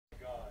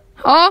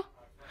Huh?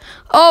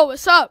 Oh,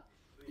 what's up?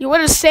 You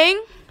want to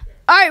sing?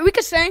 All right, we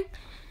can sing.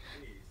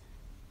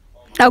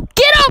 Now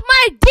get off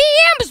my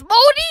DMs,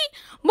 Moldy!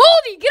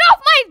 Moldy, get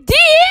off my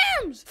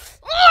DMs!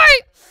 All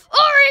right.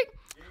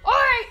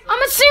 I'm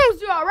gonna sing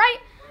with you, all right?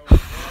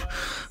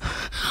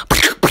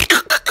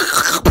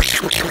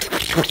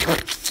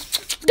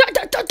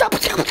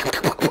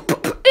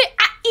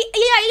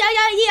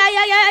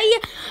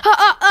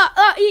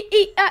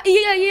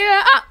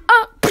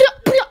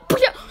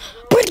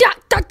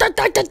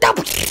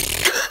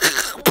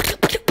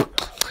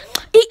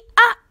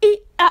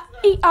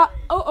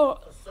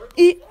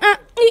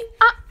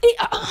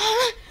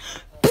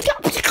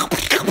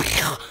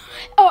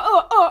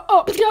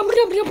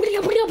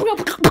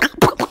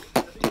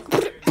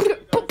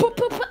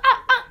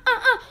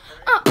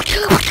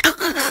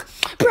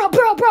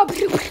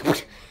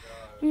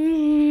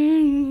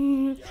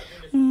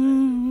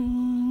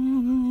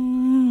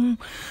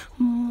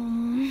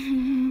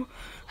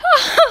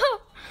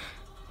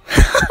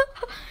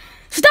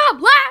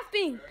 Stop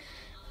laughing!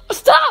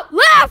 Stop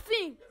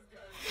laughing!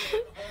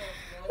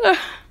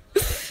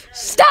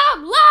 Stop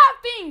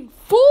laughing!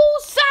 Fool,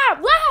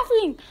 stop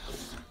laughing!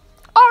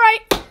 All right.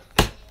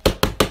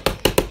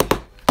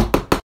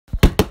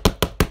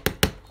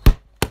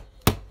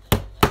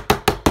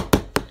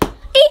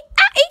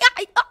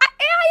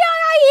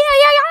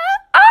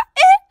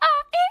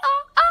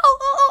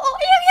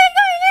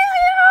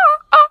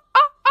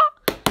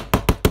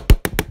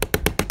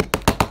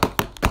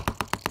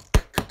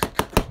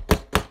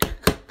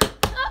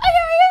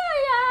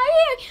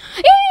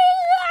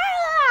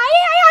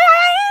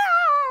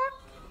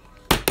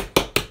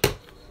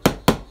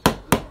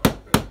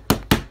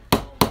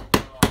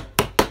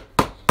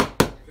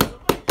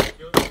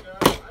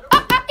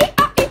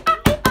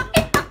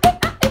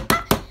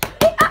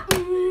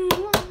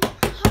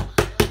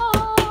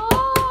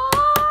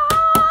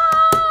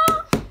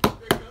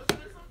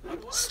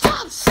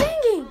 Stop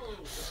singing!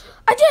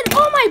 I did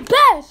all my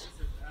best!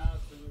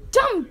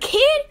 Dumb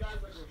kid!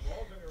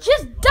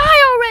 Just die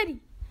already!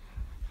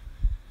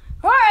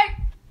 Alright,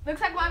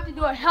 looks like we'll have to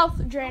do a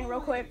health drain real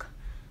quick.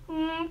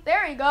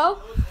 There you go.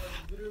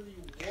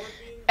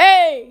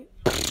 Hey!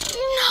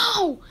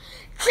 No!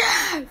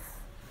 Jeff!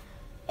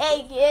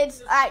 Hey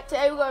kids, alright,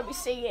 today we're gonna be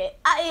singing.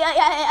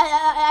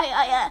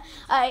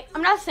 Alright,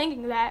 I'm not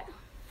singing that.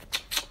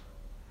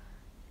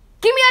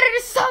 Get me out of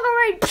this song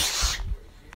already!